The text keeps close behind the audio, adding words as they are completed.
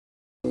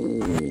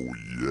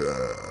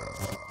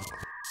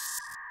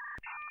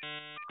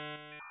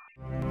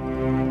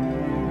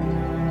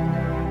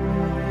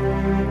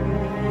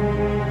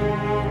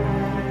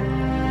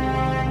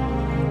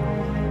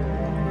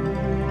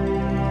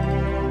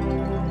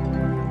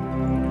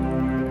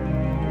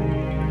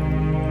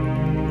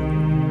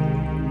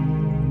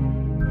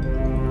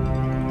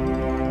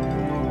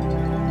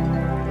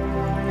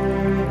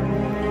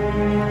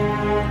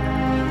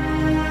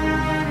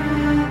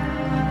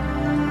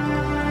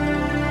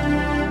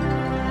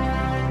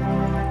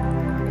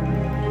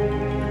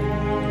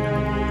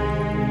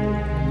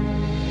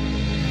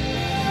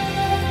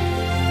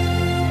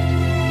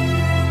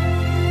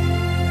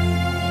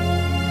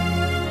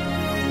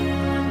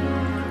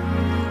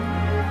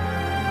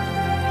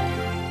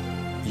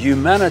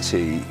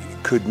Humanity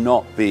could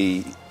not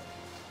be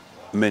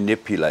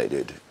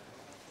manipulated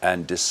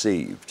and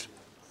deceived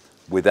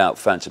without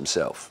Phantom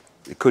Self.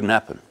 It couldn't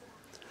happen.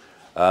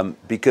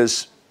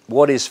 Because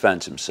what is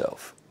Phantom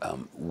Self?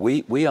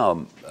 We are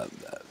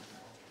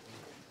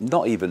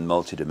not even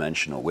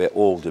multidimensional, we're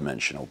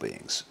all-dimensional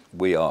beings.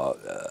 We are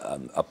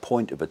a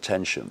point of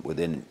attention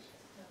within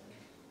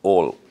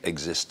all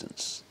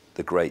existence,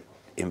 the great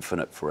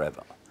infinite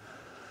forever.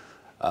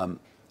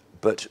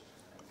 But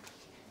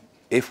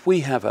if we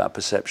have our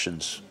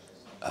perceptions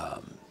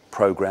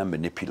programmed,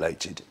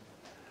 manipulated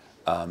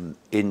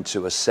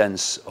into a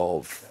sense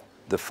of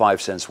the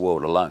five-sense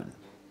world alone,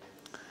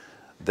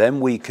 then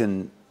we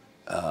can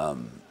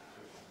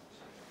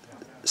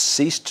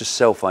cease to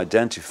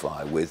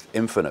self-identify with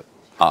infinite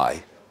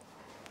I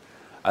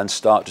and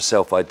start to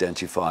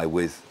self-identify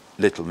with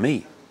little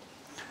me.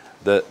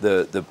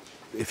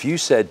 If you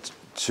said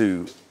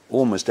to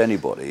almost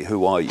anybody,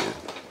 who are you?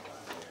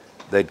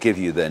 They'd give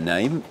you their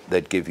name,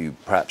 they'd give you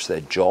perhaps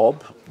their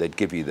job, they'd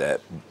give you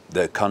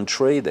their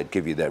country, they'd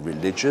give you their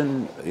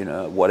religion, you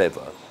know,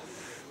 whatever.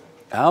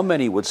 How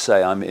many would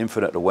say, I'm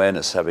infinite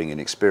awareness having an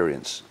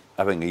experience,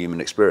 having a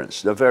human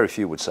experience? No, very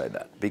few would say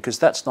that, because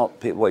that's not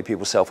the way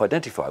people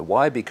self-identify.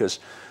 Why? Because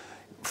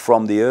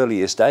from the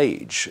earliest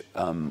age,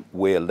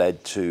 we're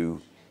led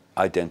to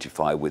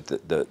identify with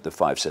the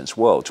five-sense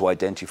world, to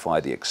identify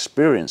the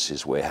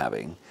experiences we're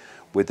having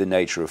with the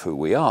nature of who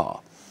we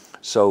are.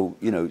 So,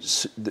 you know,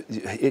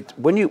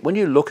 when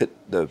you look at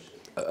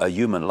a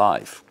human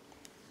life,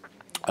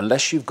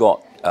 unless you've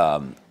got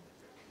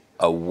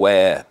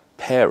aware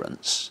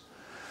parents,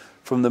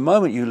 from the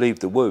moment you leave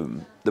the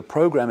womb, the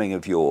programming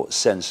of your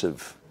sense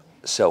of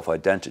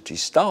self-identity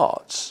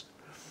starts.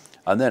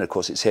 And then, of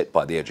course, it's hit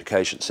by the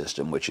education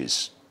system, which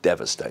is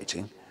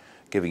devastating,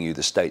 giving you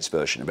the state's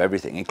version of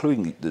everything,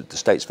 including the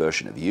state's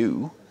version of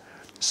you,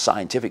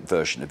 scientific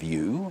version of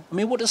you. I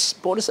mean, what does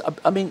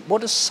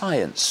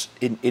science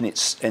in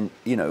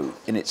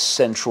its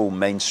central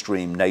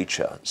mainstream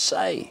nature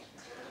say?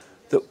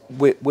 That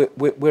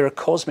we're a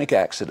cosmic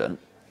accident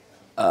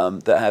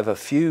that have a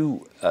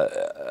few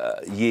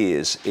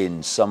years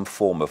in some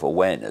form of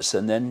awareness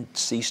and then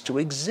cease to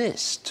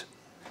exist.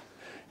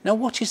 Now,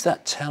 what is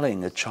that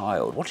telling a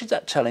child? What is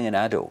that telling an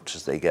adult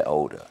as they get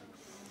older?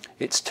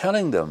 It's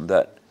telling them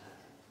that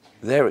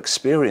their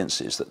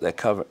experiences that they're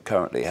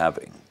currently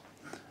having,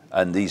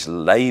 and these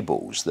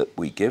labels that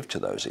we give to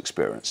those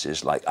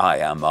experiences, like I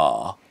am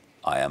a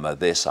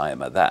this, I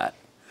am a that,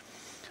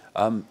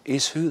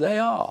 is who they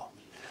are.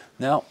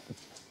 Now,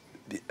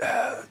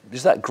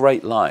 there's that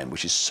great line,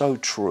 which is so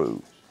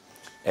true: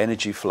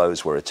 energy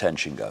flows where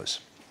attention goes.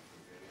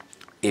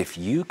 If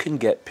you can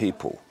get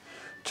people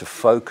to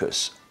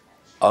focus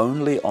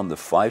only on the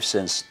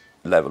five-sense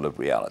level of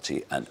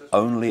reality and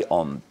only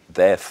on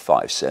their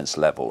five-sense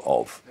level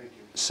of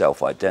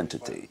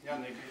self-identity,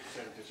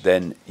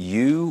 then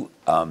you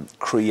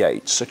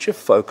create such a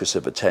focus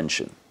of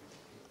attention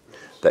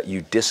that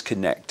you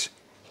disconnect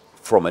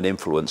from an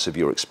influence of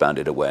your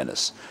expanded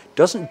awareness. It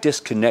doesn't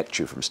disconnect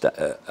you from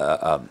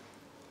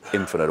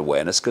infinite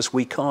awareness, because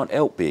we can't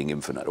help being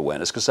infinite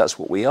awareness, because that's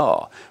what we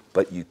are.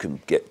 But you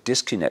can get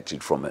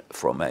disconnected from it,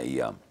 from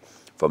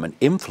an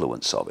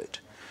influence of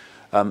it.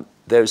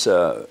 There's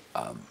a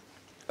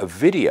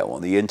video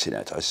on the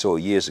internet I saw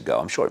years ago,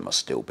 I'm sure it must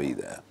still be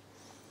there,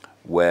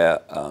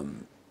 where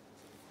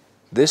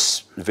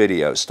this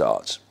video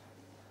starts,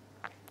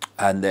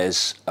 and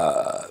there's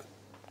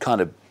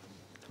kind of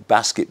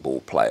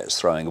basketball players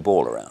throwing a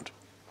ball around.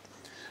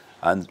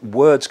 And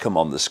words come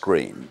on the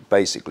screen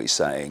basically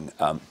saying,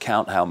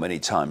 count how many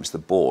times the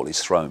ball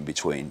is thrown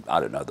between, I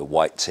don't know, the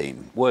white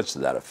team, words to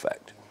that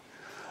effect.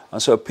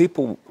 And so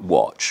people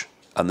watch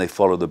and they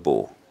follow the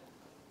ball.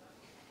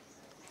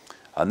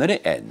 And then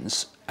it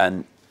ends,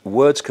 and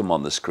words come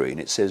on the screen.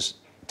 It says,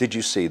 did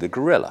you see the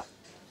gorilla?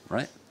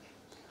 Right?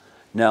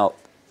 Now,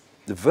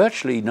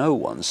 virtually no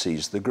one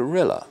sees the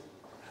gorilla.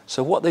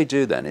 So what they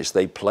do then is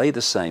they play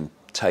the same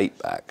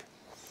tape back,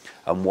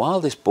 and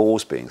while this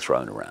ball's being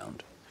thrown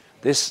around,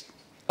 this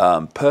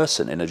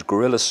person in a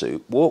gorilla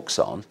suit walks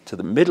on to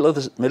the middle of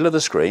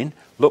the screen,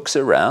 looks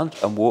around,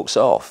 and walks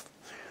off,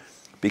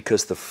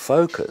 because the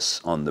focus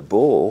on the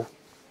ball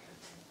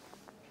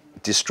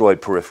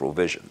destroyed peripheral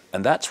vision.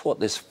 And that's what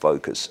this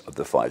focus of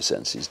the five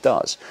senses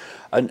does.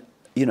 And,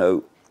 you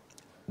know,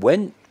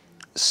 when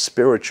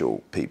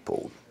spiritual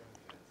people,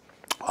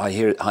 I've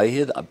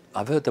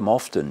heard them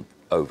often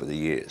over the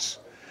years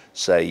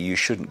say, you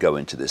shouldn't go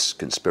into this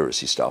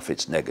conspiracy stuff,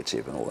 it's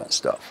negative and all that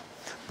stuff.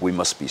 We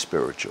must be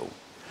spiritual.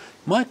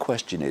 My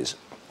question is,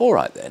 all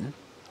right then,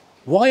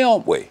 why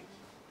aren't we?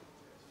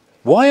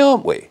 Why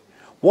aren't we?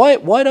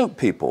 Why don't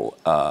people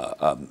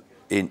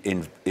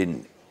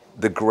in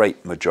the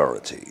great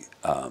majority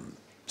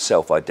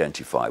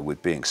self-identify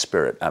with being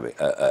spirit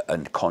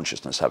and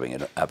consciousness having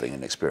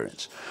an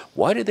experience?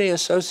 Why do they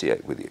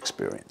associate with the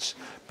experience?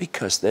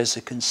 Because there's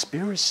a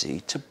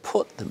conspiracy to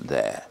put them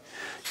there.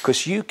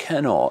 Because you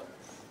cannot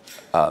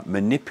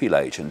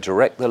manipulate and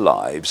direct the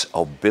lives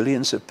of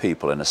billions of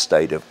people in a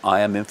state of I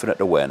am infinite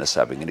awareness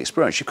having an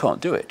experience. You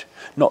can't do it.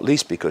 Not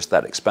least because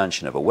that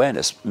expansion of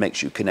awareness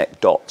makes you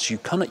connect dots. You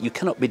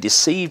cannot be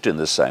deceived in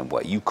the same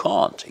way. You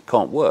can't. It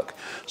can't work.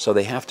 So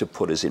they have to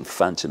put us in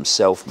phantom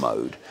self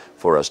mode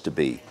for us to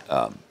be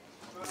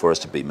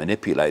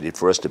manipulated,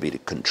 for us to be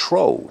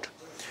controlled.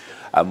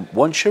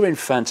 Once you're in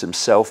phantom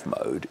self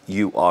mode,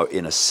 you are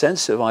in a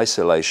sense of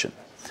isolation.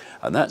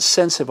 And that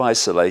sense of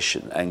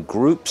isolation and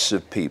groups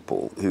of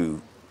people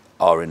who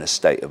are in a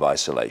state of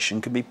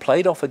isolation can be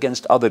played off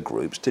against other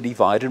groups to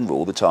divide and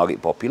rule the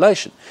target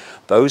population.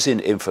 Those in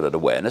infinite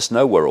awareness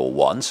know we're all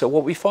one, so what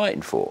are we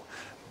fighting for?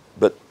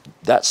 But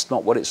that's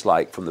not what it's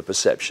like from the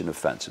perception of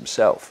phantom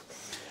self.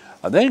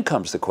 And then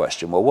comes the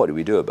question, well, what do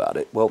we do about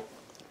it? Well,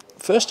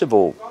 first of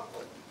all,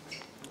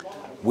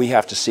 we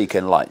have to seek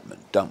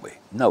enlightenment, don't we?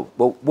 No,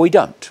 well, we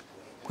don't.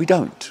 We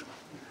don't.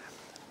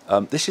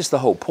 This is the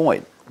whole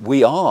point.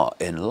 We are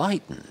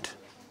enlightened.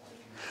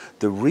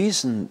 The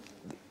reason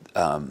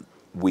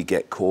we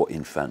get caught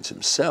in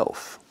phantom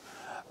self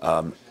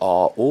are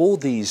all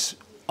these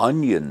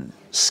onion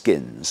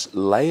skins,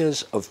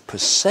 layers of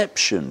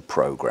perception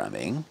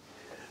programming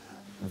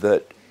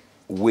that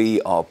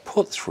we are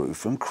put through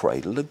from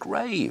cradle to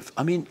grave.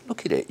 I mean,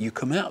 look at it. You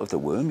come out of the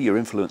womb, you're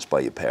influenced by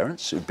your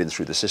parents who've been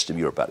through the system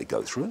you're about to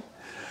go through.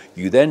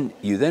 You then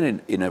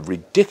in a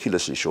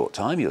ridiculously short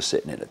time, you're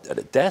sitting at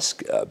a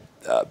desk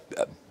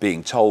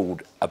being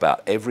told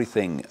about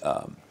everything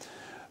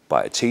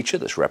by a teacher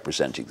that's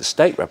representing the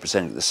state,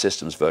 representing the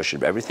system's version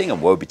of everything,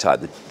 and woe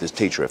betide the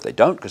teacher if they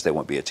don't, because they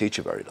won't be a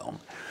teacher very long.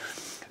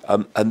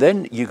 And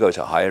then you go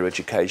to higher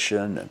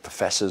education, and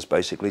professors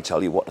basically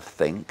tell you what to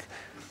think.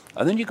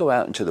 And then you go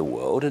out into the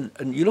world,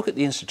 and you look at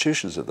the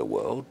institutions of the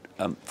world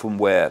from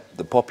where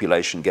the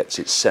population gets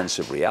its sense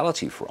of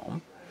reality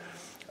from.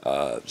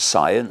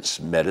 Science,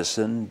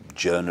 medicine,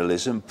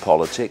 journalism,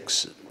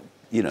 politics,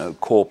 you know,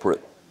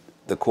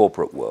 the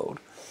corporate world.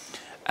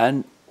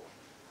 And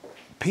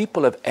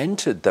people have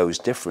entered those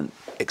different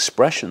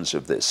expressions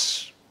of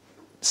this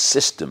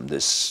system,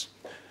 this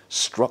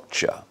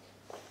structure,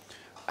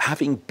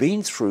 having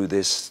been through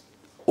this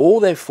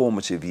all their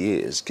formative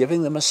years,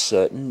 giving them a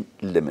certain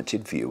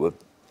limited view of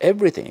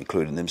everything,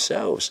 including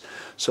themselves.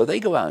 So they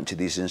go out into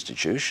these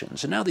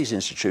institutions, and now these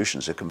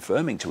institutions are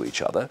confirming to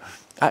each other,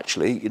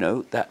 actually, you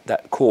know,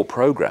 that core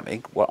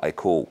programming, what I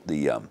call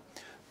the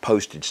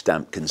postage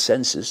stamp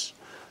consensus,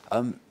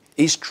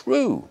 is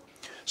true.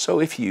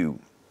 So if you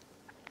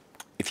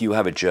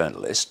have a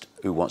journalist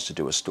who wants to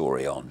do a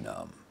story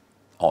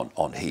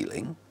on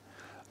healing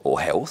or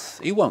health,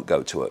 he won't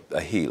go to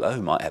a healer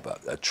who might have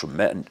a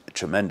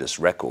tremendous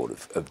record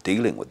of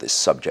dealing with this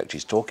subject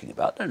he's talking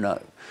about.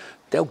 No.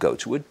 They'll go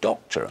to a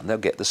doctor and they'll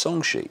get the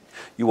song sheet.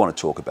 You want to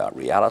talk about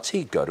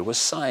reality, go to a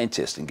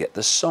scientist and get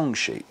the song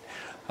sheet.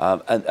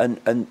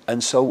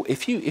 And so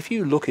if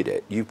you look at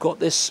it, you've got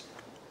this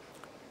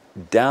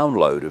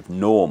download of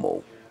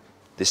normal,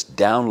 this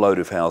download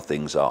of how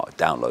things are,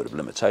 download of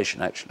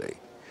limitation actually.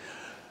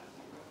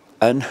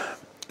 And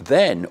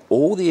then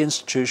all the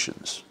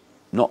institutions,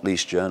 not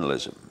least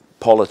journalism,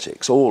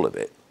 politics, all of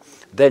it,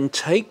 then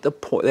take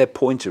their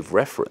point of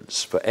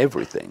reference for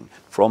everything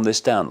from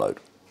this download.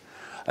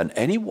 And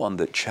anyone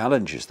that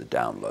challenges the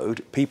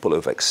download, people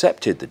who've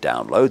accepted the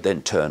download,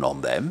 then turn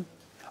on them.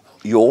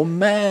 You're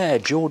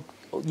mad. You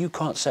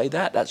can't say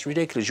that. That's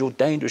ridiculous. You're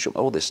dangerous.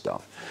 All this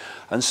stuff.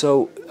 And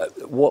so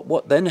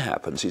what then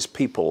happens is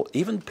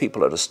even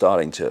people that are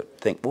starting to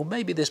think, well,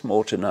 maybe there's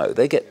more to know.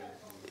 They get,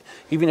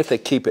 even if they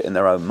keep it in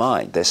their own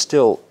mind, they're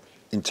still,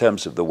 in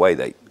terms of the way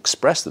they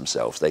express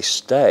themselves, they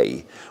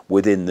stay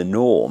within the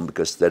norm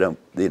because they don't,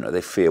 you know,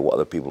 they fear what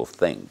other people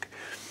think.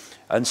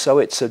 And so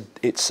it's a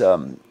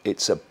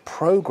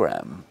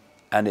program,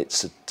 and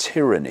it's a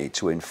tyranny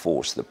to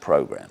enforce the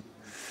program,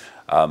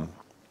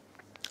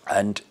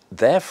 and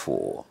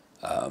therefore,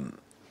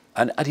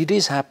 and it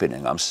is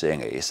happening. I'm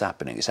seeing it. It's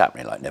happening. It's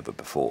happening like never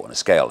before, on a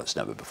scale that's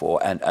never before,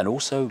 and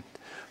also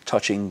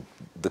touching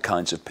the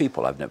kinds of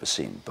people I've never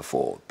seen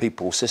before.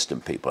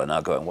 System people are now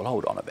going, well,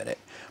 hold on a minute.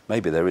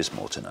 Maybe there is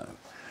more to know,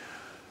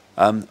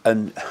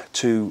 and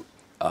to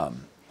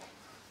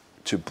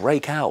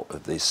break out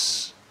of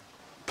this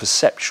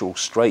perceptual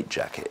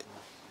straitjacket,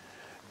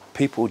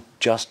 people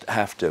just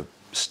have to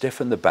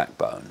stiffen the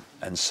backbone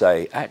and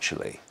say,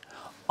 actually,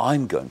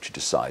 I'm going to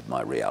decide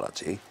my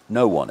reality,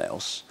 no one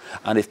else.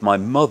 And if my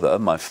mother,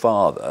 my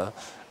father,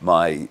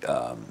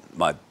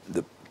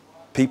 the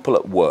people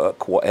at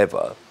work,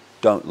 whatever,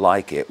 don't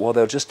like it, well,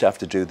 they'll just have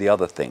to do the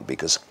other thing,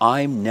 because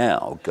I'm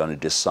now going to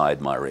decide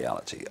my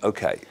reality.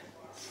 Okay,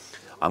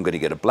 I'm going to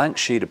get a blank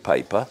sheet of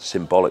paper,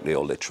 symbolically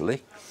or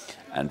literally,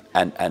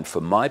 and for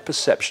my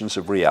perceptions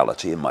of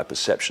reality and my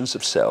perceptions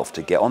of self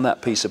to get on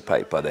that piece of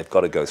paper, they've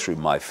got to go through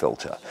my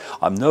filter.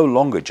 I'm no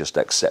longer just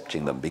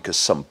accepting them because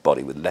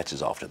somebody with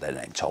letters after their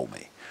name told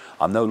me.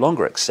 I'm no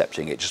longer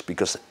accepting it just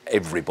because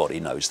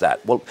everybody knows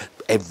that. Well,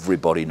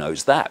 everybody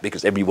knows that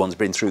because everyone's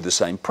been through the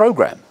same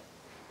program.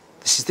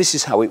 This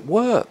is how it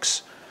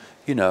works.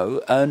 You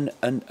know,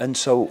 and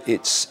so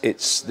it's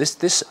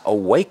this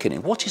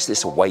awakening. What is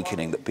this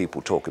awakening that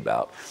people talk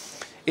about?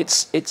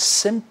 It's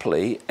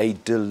simply a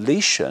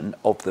deletion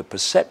of the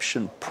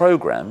perception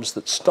programs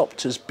that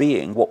stopped us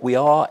being what we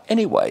are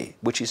anyway,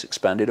 which is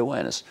expanded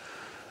awareness.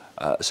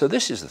 So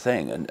this is the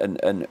thing,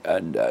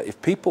 and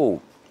if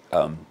people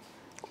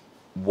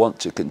want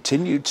to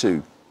continue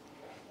to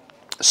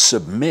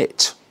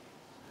submit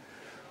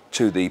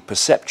to the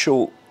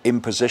perceptual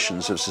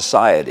impositions of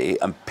society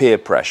and peer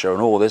pressure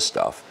and all this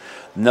stuff,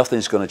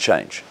 nothing's going to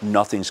change.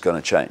 Nothing's going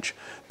to change.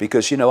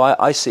 Because, you know,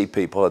 I see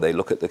people, they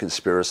look at the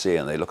conspiracy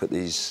and they look at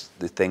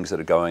the things that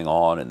are going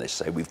on and they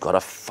say, we've got to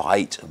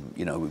fight, and,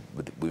 you know,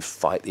 we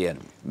fight the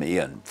enemy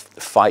and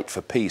fight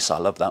for peace. I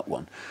love that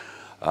one.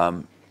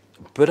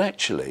 But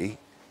actually,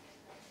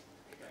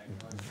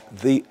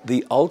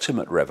 the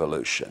ultimate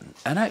revolution,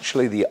 and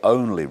actually the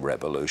only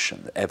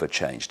revolution that ever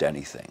changed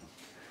anything,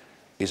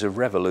 is a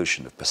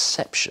revolution of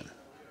perception,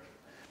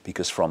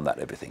 because from that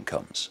everything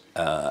comes.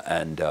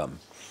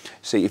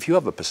 See, if you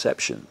have a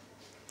perception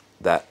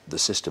that the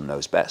system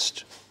knows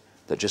best,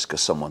 that just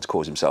because someone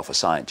calls himself a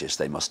scientist,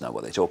 they must know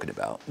what they're talking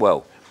about.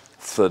 Well,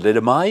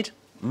 thalidomide,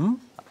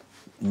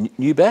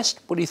 knew best,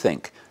 what do you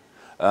think?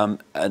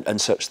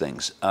 And such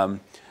things. And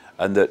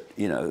that,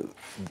 you know,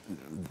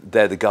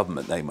 they're the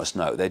government, they must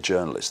know. They're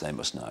journalists, they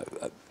must know.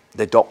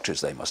 They're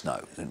doctors, they must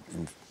know.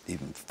 And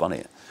even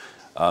funnier.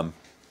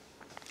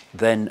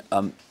 Then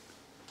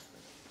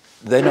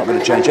they're not going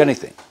to change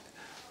anything.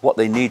 What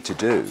they need to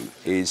do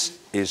is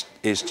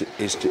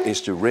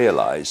to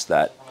realize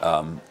that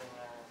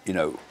you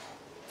know,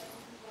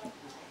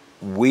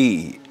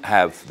 we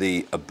have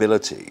the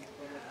ability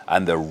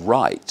and the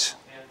right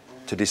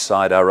to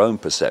decide our own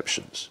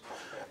perceptions,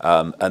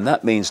 and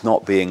that means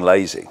not being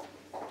lazy.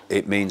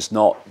 It means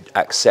not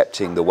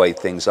accepting the way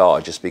things are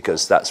just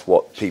because that's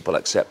what people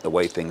accept the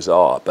way things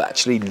are, but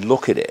actually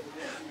look at it,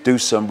 do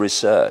some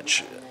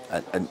research,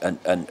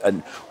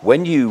 and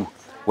when you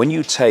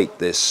take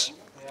this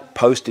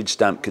postage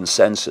stamp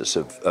consensus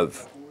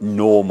of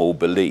normal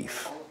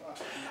belief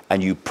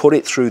and you put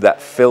it through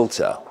that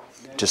filter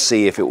to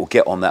see if it will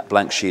get on that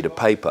blank sheet of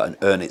paper and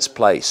earn its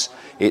place,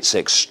 it's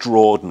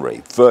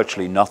extraordinary.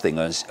 Virtually nothing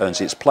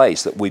earns its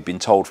place that we've been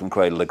told from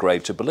cradle to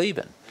grave to believe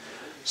in.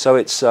 So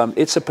it's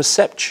a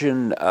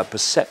perceptional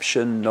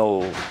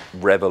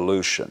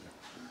revolution,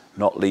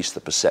 not least the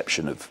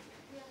perception of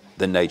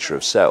the nature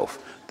of self,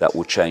 that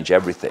will change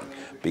everything,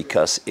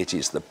 because it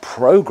is the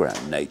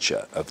programmed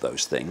nature of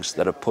those things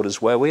that have put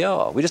us where we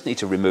are. We just need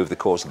to remove the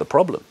cause of the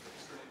problem.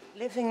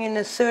 Living in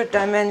a third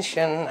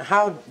dimension,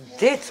 how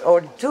did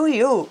or do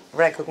you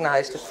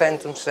recognize the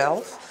phantom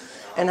self?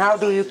 And how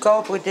do you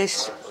cope with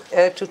this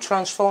to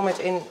transform it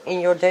in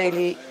your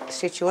daily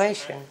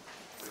situation?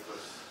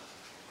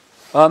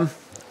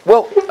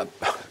 Well,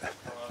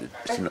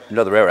 it's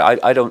another area.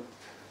 I don't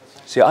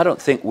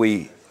think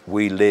we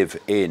live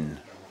in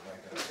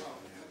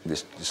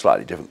this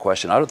slightly different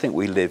question. I don't think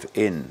we live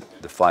in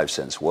the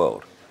five-sense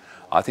world.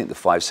 I think the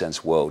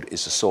five-sense world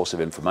is a source of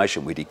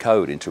information we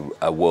decode into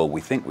a world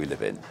we think we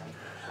live in.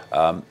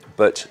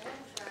 But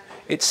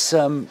it's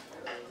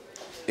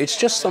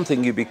just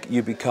something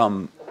you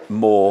become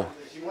more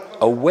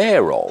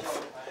aware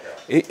of.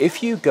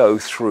 If you go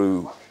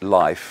through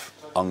life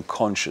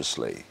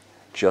unconsciously,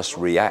 just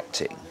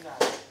reacting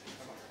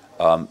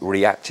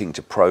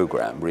to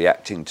program,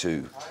 reacting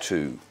to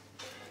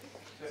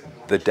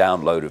the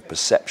download of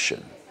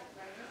perception,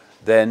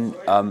 then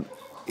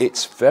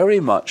it's very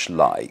much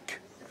like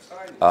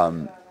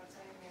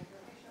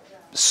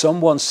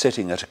someone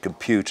sitting at a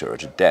computer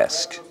at a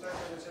desk,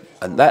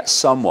 and that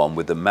someone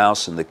with the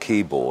mouse and the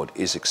keyboard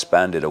is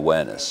expanded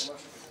awareness,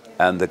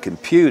 and the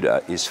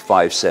computer is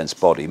five-sense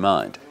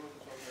body-mind.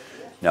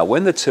 Now,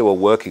 when the two are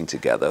working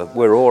together,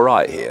 we're all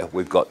right here.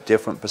 We've got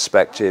different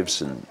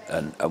perspectives,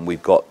 and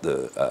we've got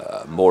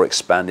the more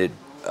expanded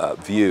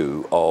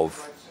view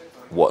of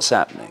what's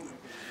happening.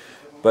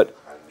 But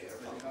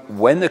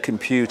when the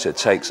computer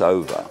takes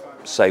over,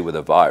 say with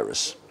a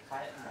virus,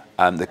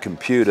 and the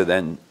computer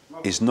then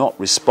is not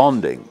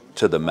responding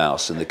to the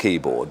mouse and the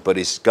keyboard, but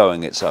is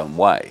going its own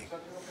way,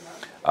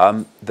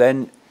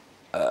 then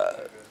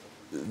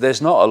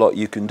there's not a lot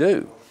you can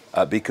do,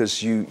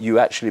 because you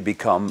actually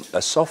become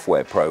a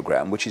software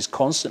program which is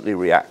constantly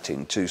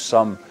reacting to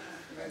some,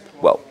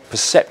 well,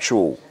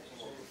 perceptual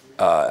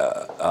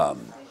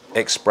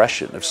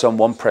expression of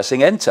someone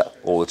pressing enter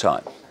all the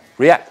time.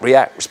 React,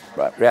 react,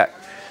 react.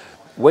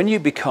 When you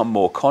become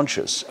more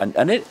conscious,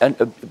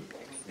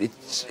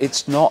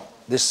 it's not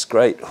this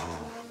great, oh,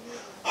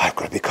 I've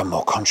got to become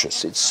more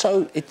conscious.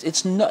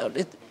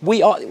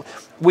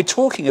 We're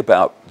talking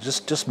about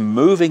just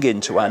moving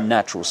into our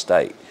natural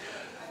state.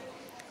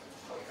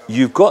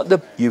 You've got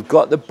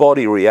the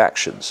body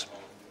reactions,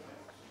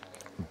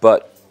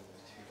 but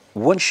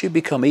once you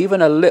become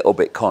even a little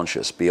bit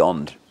conscious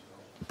beyond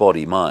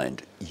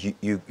body-mind,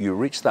 you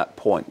reach that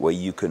point where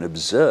you can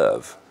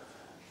observe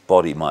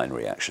body-mind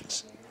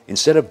reactions.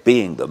 Instead of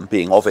being them,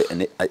 being of it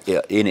and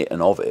in it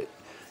and of it,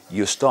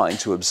 you're starting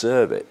to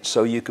observe it,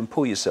 so you can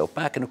pull yourself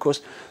back. And of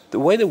course, the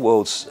way the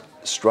world's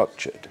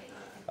structured,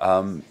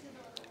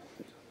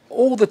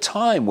 all the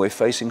time we're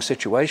facing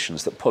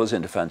situations that pull us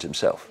into phantom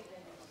self,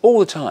 all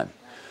the time.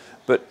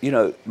 But you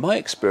know, my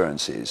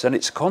experience is, and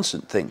it's a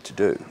constant thing to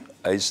do,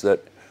 is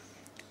that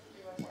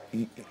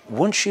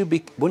once you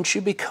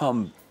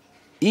become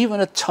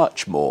even a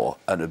touch more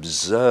an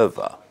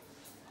observer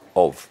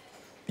of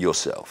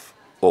yourself,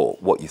 or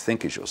what you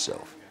think is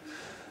yourself,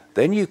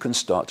 then you can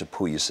start to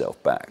pull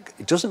yourself back.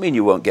 It doesn't mean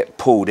you won't get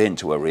pulled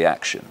into a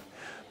reaction,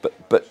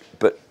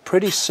 but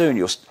pretty soon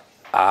you'll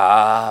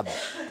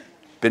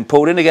been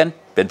pulled in again,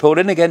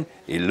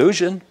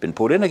 illusion, been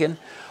pulled in again,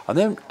 and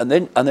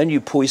then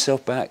you pull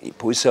yourself back,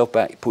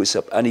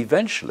 and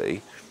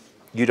eventually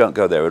you don't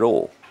go there at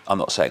all. I'm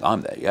not saying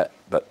I'm there yet,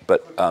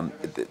 but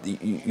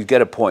you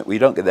get a point where you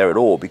don't get there at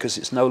all because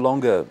it's no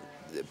longer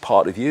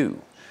part of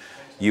you.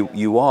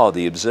 You are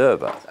the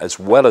observer as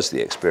well as the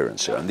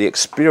experiencer, and the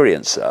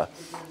experiencer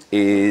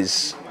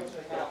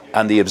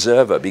and the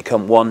observer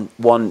become one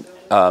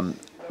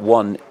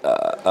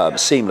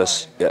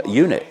seamless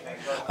unit.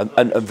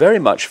 And very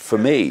much for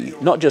me,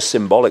 not just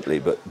symbolically,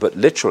 but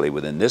literally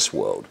within this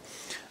world,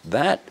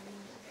 that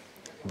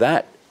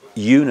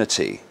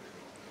unity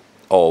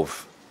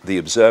of the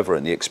observer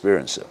and the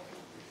experiencer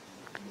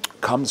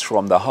comes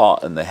from the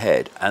heart and the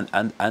head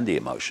and the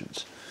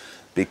emotions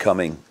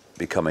becoming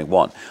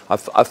one. I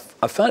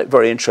found it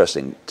very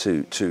interesting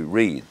to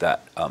read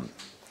that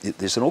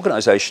there's an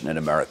organization in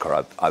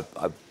America,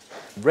 I've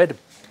read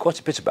quite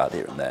a bit about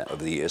here and there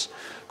over the years,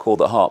 called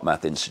the Heart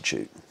Math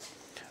Institute,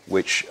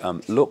 which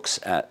looks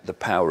at the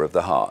power of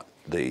the heart,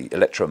 the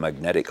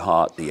electromagnetic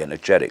heart, the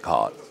energetic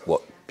heart,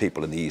 what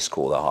people in the East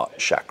call the heart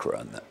chakra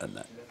and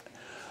that.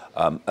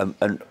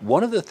 And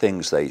one of the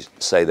things they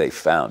say they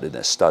found in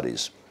their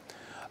studies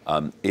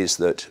is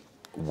that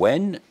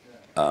when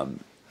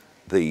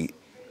the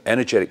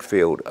energetic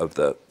field of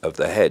the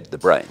head, the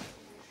brain,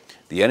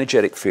 the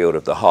energetic field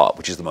of the heart,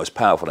 which is the most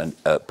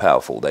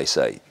powerful, they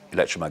say,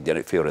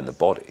 electromagnetic field in the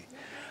body,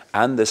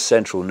 and the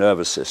central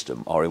nervous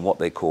system are in what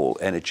they call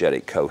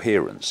energetic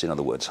coherence, in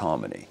other words,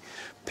 harmony.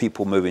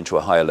 People move into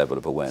a higher level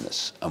of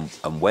awareness.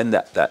 And when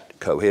that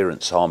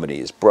coherence, harmony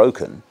is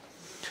broken,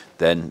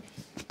 then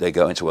they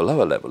go into a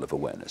lower level of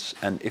awareness.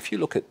 And if you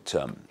look at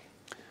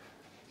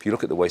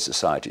the way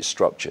society is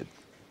structured,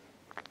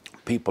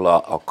 people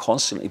are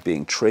constantly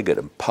being triggered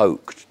and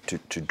poked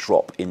to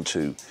drop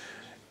into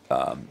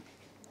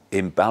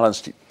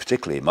imbalanced,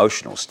 particularly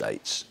emotional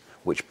states,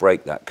 which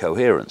break that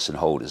coherence and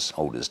hold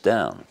us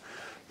down.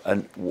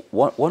 And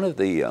one of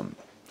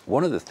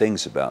the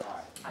things about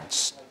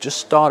just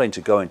starting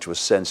to go into a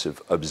sense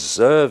of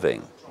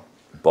observing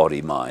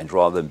body-mind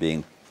rather than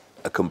being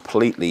a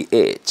completely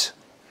it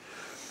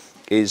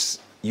is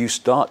you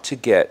start to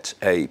get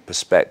a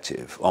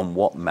perspective on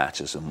what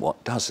matters and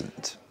what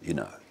doesn't. You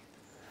know,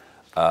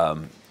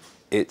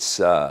 it's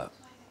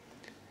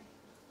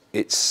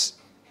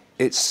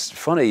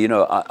funny. You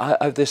know, I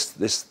have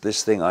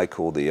this thing I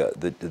call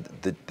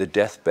the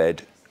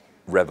deathbed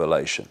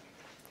revelation.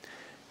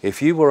 If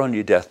you were on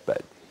your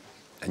deathbed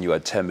and you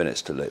had 10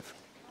 minutes to live,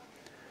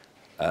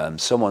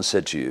 someone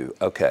said to you,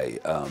 okay,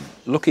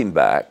 looking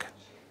back,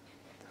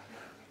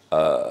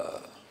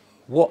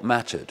 what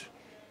mattered?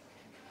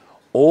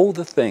 All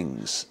the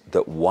things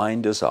that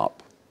wind us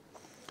up,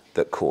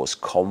 that cause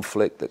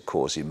conflict, that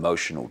cause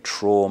emotional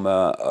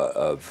trauma,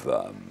 of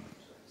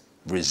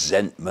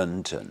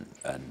resentment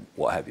and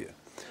what have you,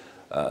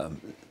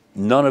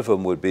 none of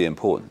them would be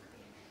important.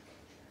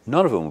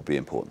 None of them would be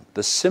important.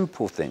 The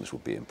simple things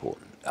would be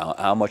important.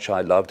 How much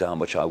I loved, how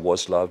much I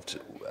was loved,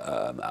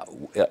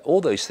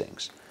 all those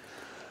things.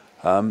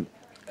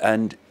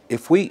 And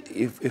if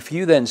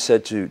you then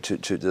said to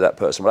that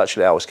person, well,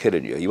 actually, I was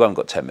kidding you. You haven't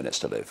got 10 minutes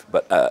to live.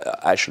 But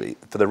actually,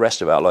 for the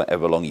rest of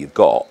however long you've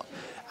got,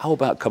 how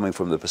about coming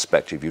from the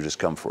perspective you just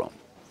come from?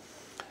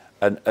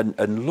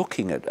 And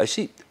looking at,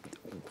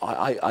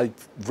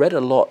 I've read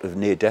a lot of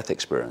near-death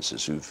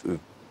experiences who've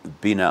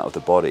been out of the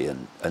body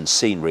and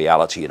seen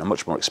reality in a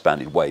much more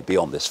expanded way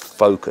beyond this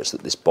focus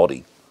that this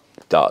body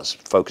does.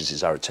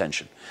 Focuses our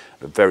attention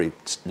at a very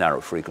narrow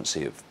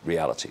frequency of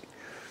reality.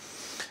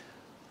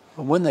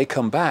 And when they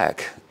come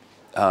back,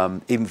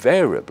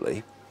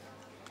 invariably,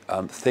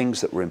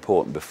 things that were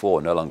important before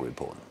are no longer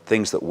important.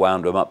 Things that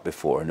wound them up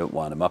before and don't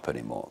wind them up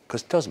anymore,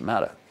 because it doesn't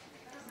matter.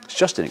 It's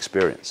just an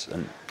experience.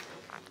 And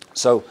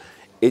so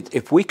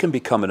if we can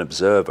become an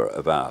observer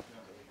of our,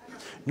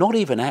 not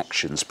even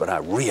actions, but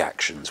our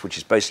reactions, which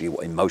is basically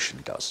what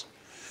emotion does,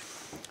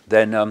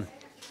 then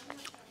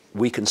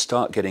we can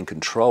start getting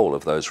control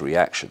of those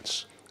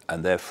reactions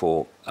and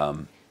therefore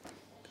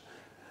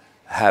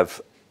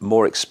have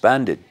more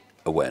expanded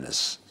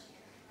awareness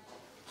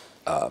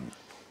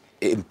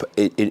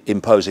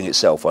imposing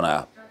itself on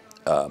our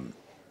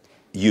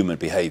human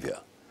behavior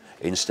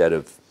instead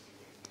of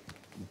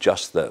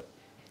just the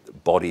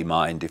body,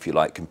 mind, if you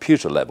like,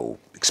 computer level,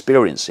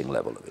 experiencing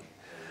level of it.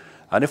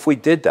 And if we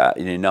did that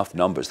in enough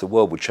numbers, the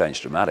world would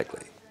change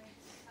dramatically.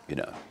 You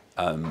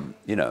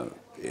know,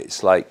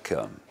 it's like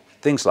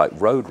things like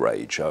road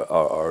rage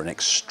are an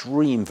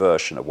extreme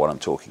version of what I'm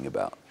talking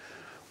about,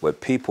 where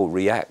people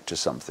react to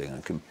something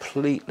and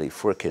completely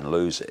frickin'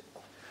 lose it.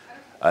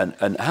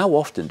 And how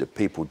often do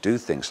people do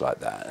things like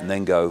that and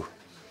then go,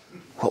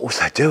 what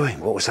was I doing?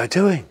 What was I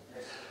doing?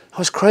 I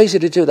was crazy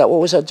to do that. What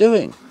was I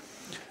doing?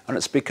 And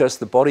it's because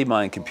the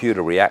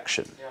body-mind-computer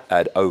reaction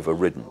had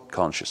overridden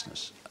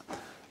consciousness.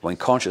 When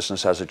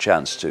consciousness has a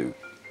chance to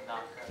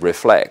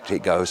reflect,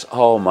 it goes,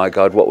 oh my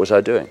God, what was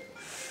I doing?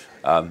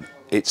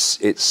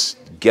 It's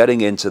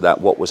getting into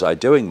that what was I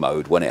doing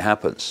mode when it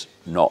happens,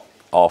 not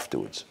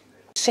afterwards.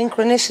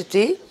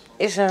 Synchronicity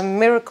is a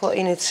miracle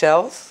in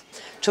itself.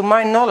 To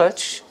my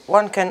knowledge,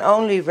 one can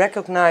only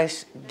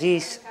recognize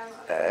these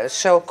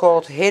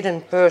so-called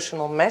hidden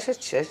personal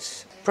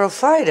messages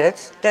provided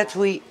that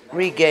we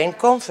regain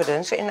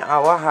confidence in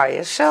our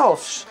higher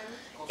selves.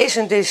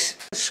 Isn't this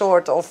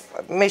sort of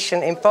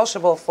mission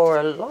impossible for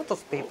a lot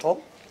of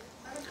people?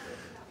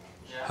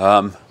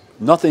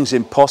 Nothing's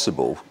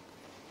impossible.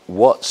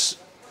 What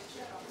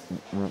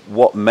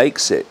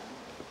makes it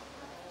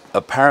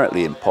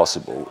apparently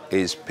impossible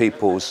is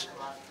people's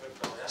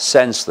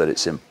sense that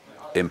it's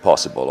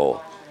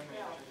impossible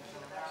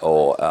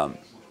or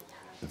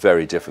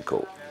very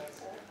difficult.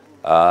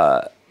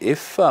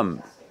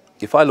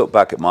 If I look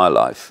back at my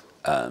life,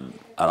 and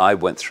I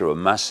went through a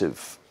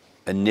massive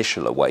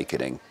initial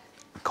awakening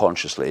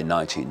consciously in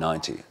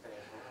 1990,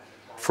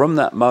 from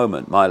that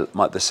moment,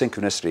 the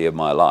synchronicity of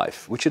my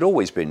life, which had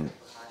always been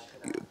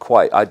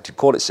quite, I'd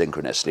call it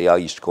synchronicity, I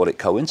used to call it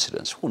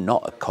coincidence. Well,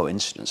 not a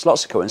coincidence.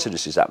 Lots of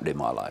coincidences happened in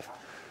my life.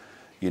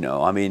 You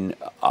know, I mean,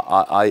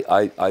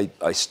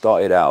 I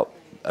started out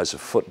as a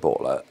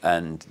footballer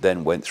and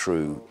then went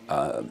through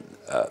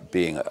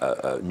being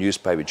a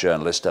newspaper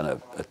journalist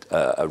and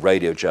a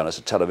radio journalist,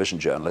 a television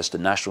journalist, a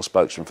national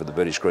spokesman for the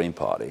British Green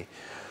Party.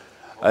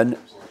 And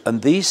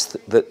the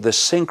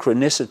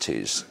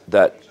synchronicities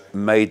that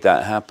made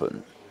that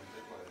happen,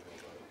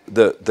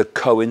 the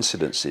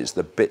coincidences,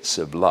 the bits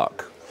of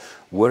luck,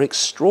 were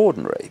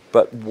extraordinary.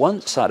 But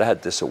once I'd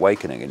had this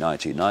awakening in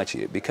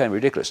 1990, it became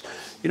ridiculous.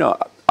 You know,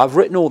 I've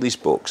written all these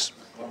books.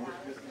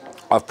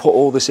 I've put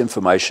all this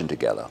information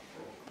together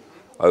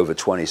over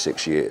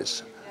 26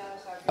 years.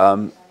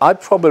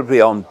 I'd probably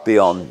be on,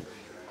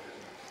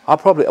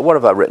 what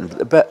have I written?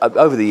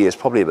 Over the years,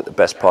 probably about the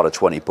best part of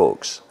 20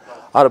 books.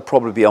 I'd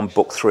probably be on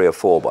book 3 or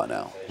 4 by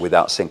now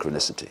without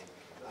synchronicity.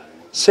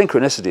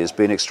 Synchronicity has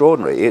been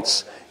extraordinary.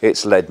 It's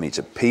led me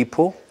to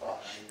people,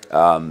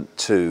 or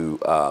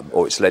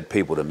it's led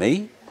people to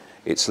me.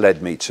 It's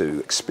led me to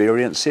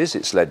experiences.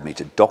 It's led me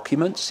to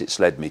documents. It's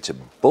led me to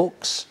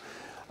books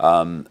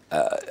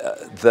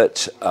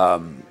that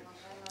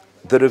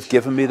have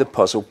given me the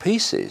puzzle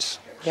pieces.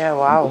 Yeah,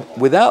 wow.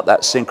 Without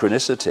that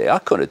synchronicity, I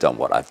couldn't have done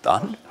what I've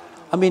done.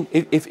 I mean,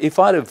 if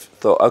I'd have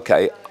thought,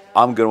 okay,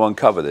 I'm going to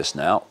uncover this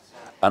now,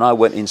 and I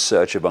went in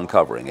search of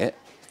uncovering it,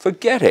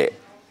 forget it.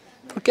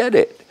 Forget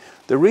it.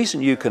 The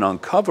reason you can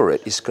uncover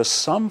it is because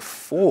some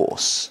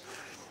force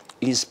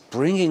is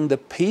bringing the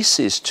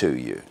pieces to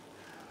you.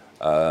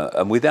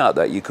 And without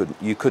that, you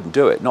couldn't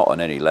do it, not on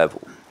any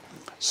level.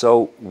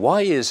 So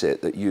why is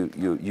it that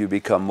you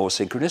become more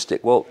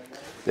synchronistic? Well,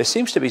 there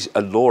seems to be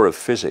a law of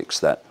physics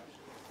that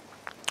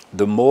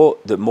the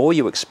more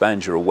you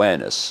expand your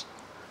awareness,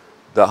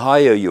 the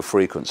higher your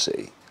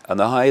frequency. And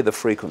the higher the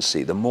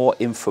frequency, the more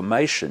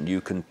information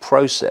you can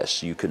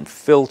process, you can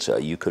filter,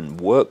 you can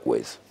work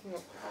with.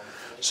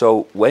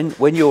 So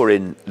when you're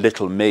in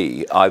little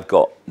me, I've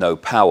got no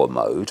power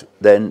mode,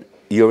 then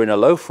you're in a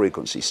low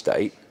frequency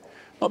state,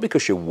 not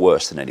because you're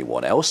worse than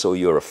anyone else or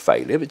you're a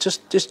failure, but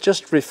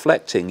just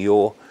reflecting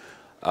your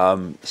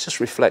it's just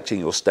reflecting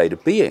your state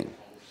of being.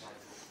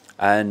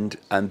 And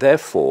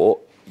therefore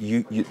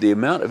the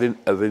amount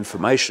of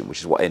information, which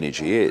is what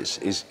energy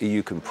is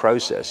you can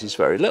process is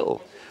very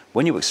little.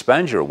 When you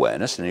expand your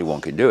awareness, and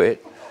anyone can do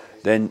it,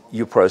 then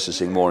you're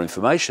processing more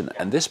information.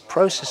 And this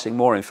processing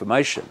more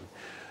information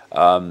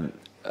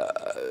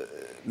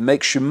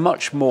makes you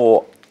much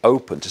more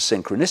open to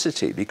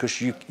synchronicity, because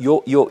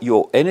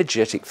your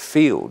energetic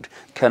field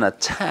can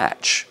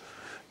attach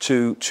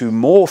to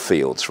more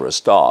fields for a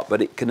start, but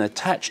it can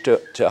attach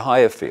to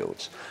higher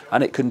fields,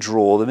 and it can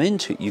draw them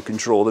into, you can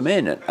draw them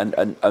in,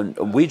 and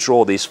we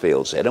draw these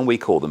fields in, and we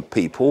call them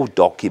people,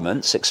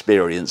 documents,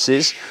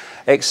 experiences,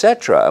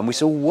 etc. And we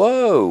say,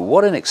 whoa,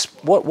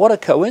 what a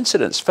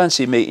coincidence,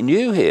 fancy meeting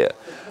you here.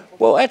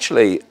 Well,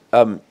 actually,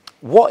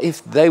 what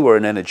if they were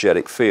an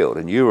energetic field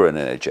and you were an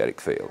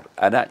energetic field?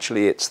 And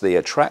actually it's the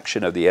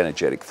attraction of the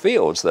energetic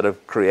fields that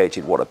have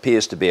created what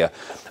appears to be a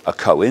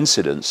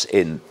coincidence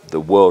in the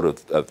world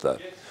of the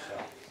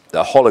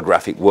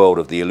holographic world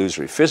of the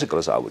illusory physical,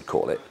 as I would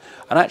call it.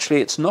 And actually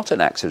it's not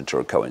an accident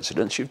or a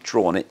coincidence, you've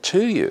drawn it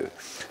to you.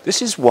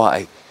 This is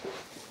why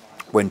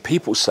when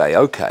people say,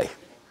 okay,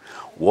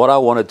 what I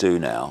want to do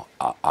now,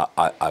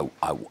 I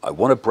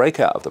want to break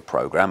out of the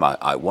program.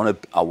 I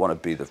want to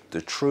be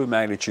the true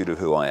magnitude of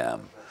who I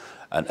am.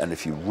 And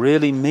if you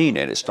really mean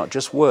it, it's not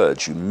just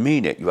words, you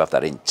mean it, you have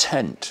that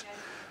intent.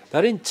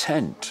 That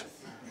intent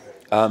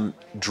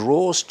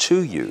draws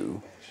to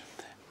you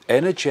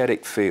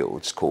energetic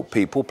fields called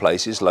people,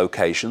 places,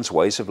 locations,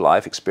 ways of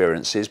life,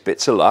 experiences,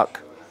 bits of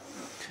luck,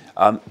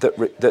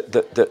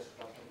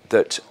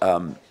 that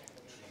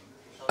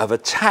have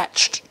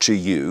attached to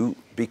you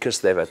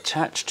because they've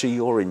attached to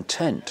your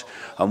intent.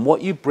 And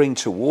what you bring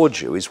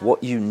towards you is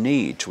what you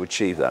need to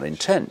achieve that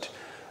intent.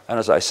 And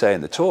as I say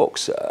in the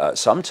talks,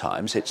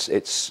 sometimes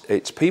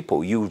it's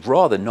people you would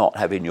rather not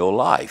have in your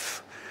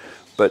life,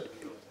 but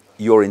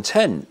your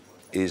intent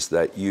is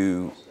that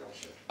you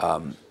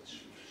want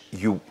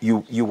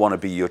to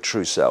be your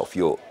true self.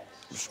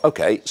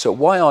 Okay, so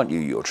why aren't you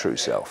your true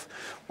self?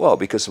 Well,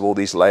 because of all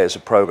these layers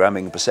of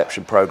programming,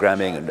 perception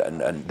programming,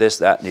 and this,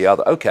 that, and the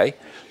other. Okay,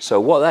 so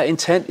what that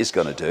intent is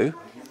going to do,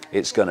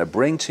 it's going to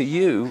bring to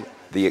you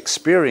the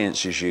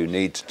experiences you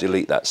need to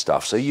delete that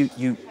stuff, so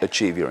you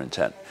achieve your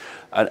intent.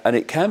 And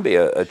it can be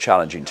a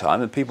challenging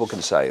time, and people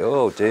can say,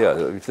 oh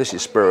dear, if this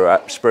is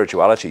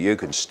spirituality, you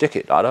can stick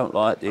it. I don't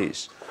like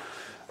these.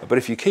 But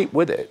if you keep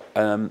with it,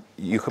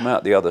 you come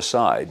out the other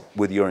side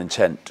with your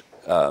intent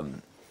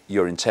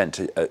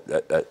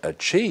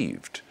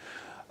achieved.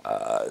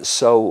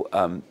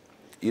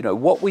 You know,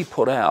 what we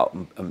put out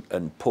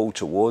and pull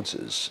towards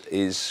us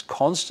is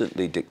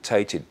constantly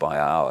dictated by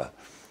our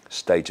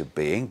state of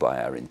being,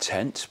 by our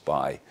intent,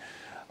 by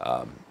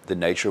the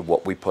nature of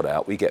what we put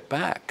out, we get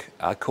back.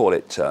 I call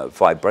it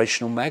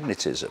vibrational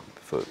magnetism,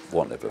 for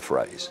want of a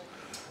phrase.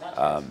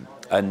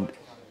 And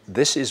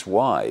this is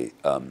why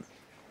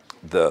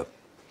the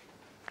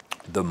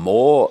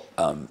more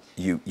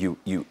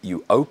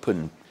you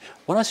open,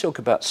 when I talk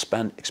about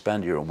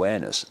expand your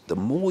awareness, the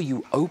more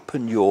you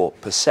open your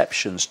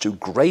perceptions to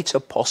greater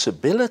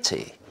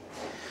possibility.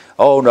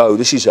 Oh no,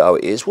 this is how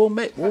it is. Well,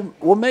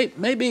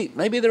 maybe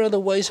there are other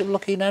ways of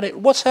looking at it.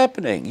 What's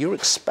happening? You're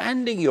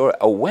expanding your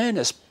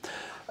awareness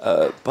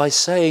by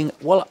saying,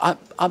 well,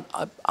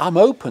 I'm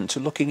open to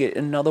looking at it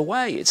in another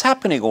way. It's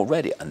happening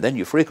already. And then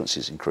your frequency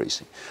is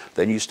increasing.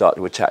 Then you start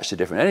to attach to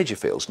different energy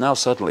fields. Now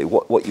suddenly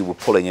what you were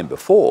pulling in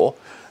before,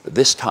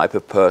 this type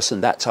of person,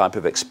 that type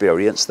of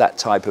experience, that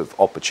type of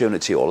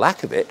opportunity or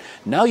lack of it,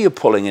 now you're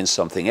pulling in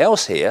something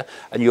else here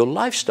and your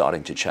life's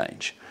starting to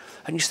change.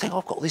 And you think, oh,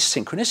 I've got this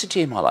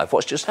synchronicity in my life.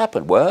 What's just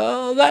happened?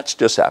 Well, that's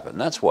just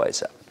happened. That's why it's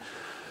happened.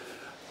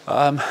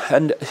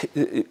 And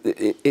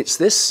it's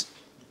this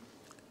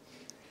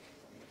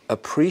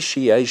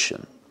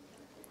appreciation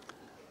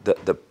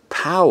that the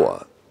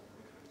power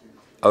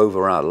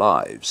over our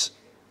lives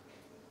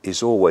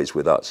is always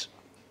with us.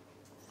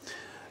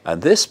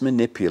 And this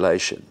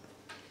manipulation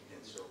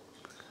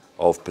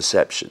of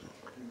perception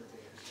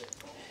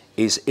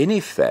is in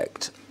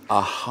effect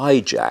a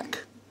hijack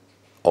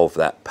of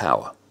that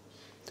power.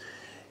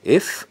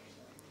 If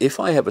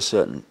I have a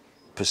certain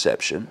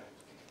perception,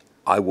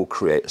 I will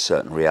create a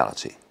certain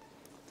reality.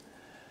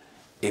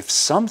 If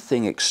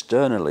something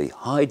externally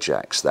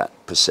hijacks that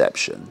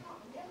perception,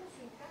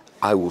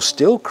 I will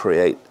still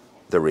create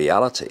the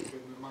reality,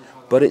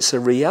 but it's a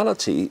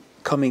reality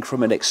coming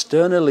from an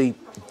externally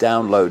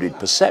downloaded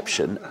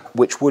perception,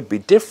 which would be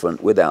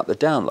different without the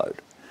download.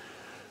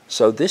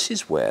 So this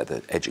is where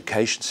the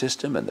education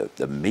system and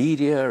the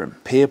media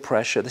and peer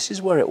pressure, this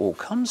is where it all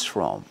comes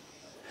from.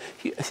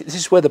 This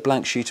is where the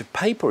blank sheet of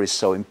paper is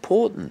so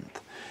important.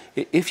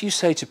 If you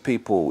say to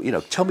people, you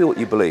know, tell me what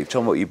you believe,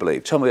 tell me what you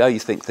believe, tell me how you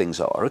think things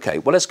are. Okay,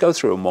 well, let's go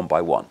through them one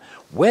by one.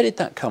 Where did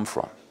that come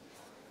from?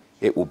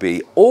 It will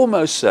be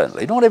almost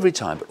certainly, not every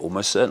time, but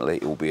almost certainly,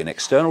 it will be an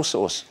external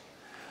source.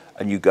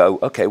 And you go,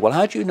 okay, well,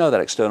 how do you know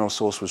that external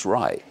source was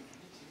right?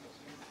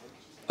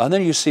 And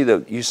then you see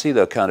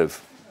the kind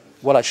of,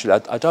 well,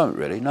 actually, I don't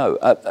really know.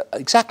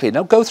 Exactly,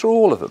 now go through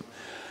all of them.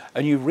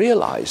 And you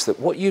realize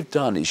that what you've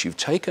done is you've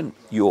taken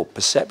your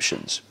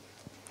perceptions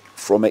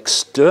from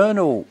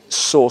external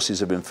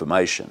sources of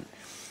information.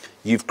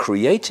 You've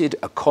created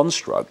a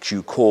construct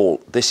you call,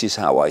 this is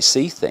how I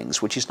see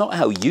things, which is not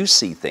how you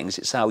see things,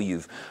 it's how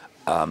you've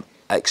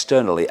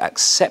externally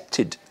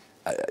accepted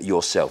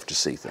yourself to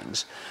see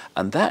things.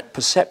 And that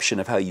perception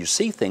of how you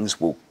see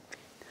things will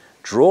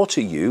draw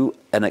to you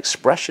an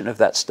expression of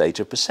that state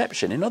of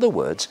perception. In other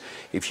words,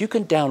 if you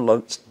can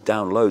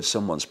download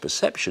someone's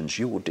perceptions,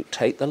 you will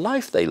dictate the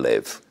life they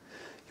live.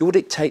 You will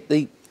dictate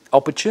the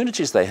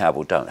opportunities they have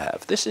or don't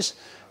have. This is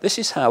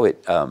how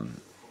it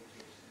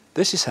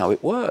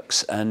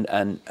works. And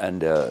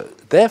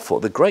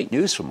therefore, the great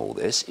news from all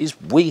this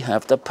is we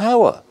have the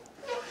power.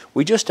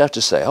 We just have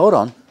to say, hold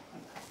on,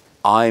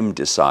 I'm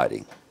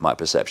deciding my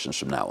perceptions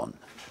from now on.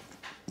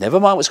 Never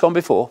mind what's gone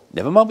before,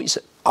 never mind what you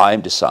said,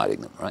 I'm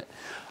deciding them, right?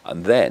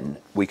 And then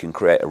we can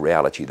create a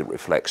reality that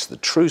reflects the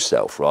true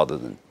self rather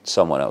than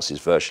someone else's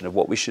version of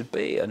what we should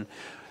be. And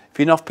if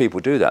enough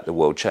people do that, the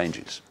world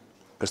changes.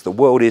 Because the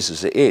world is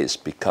as it is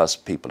because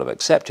people have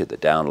accepted the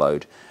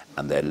download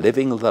and they're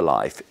living the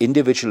life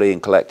individually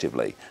and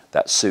collectively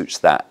that suits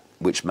that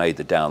which made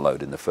the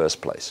download in the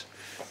first place.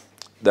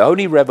 The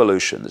only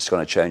revolution that's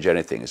going to change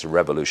anything is a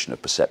revolution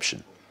of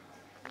perception.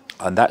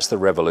 And that's the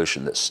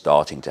revolution that's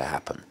starting to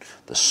happen.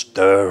 The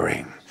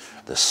stirring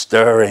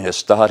has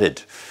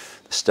started.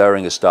 The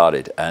stirring has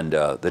started, and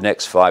the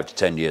next 5 to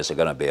 10 years are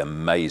going to be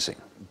amazing.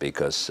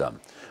 because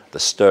the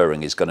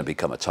stirring is going to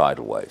become a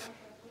tidal wave.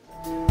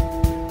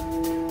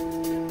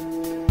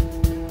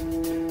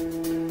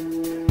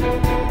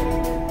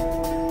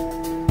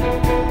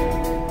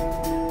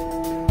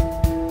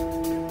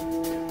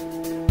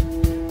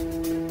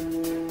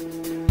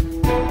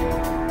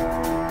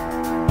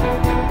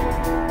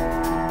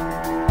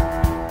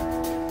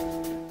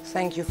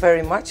 Thank you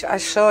very much. I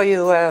saw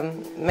you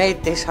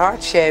made this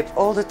heart shape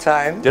all the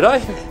time. Did I?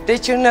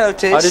 Did you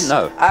notice? I didn't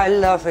know. I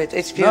love it.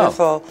 It's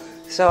beautiful. No.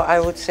 So I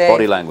would say...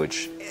 Body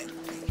language.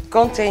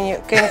 Continue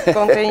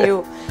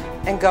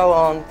and go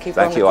on. Keep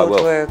on the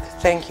good work.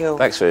 Thank you.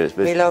 Thanks for it.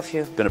 We love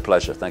you. It's been a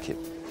pleasure. Thank you.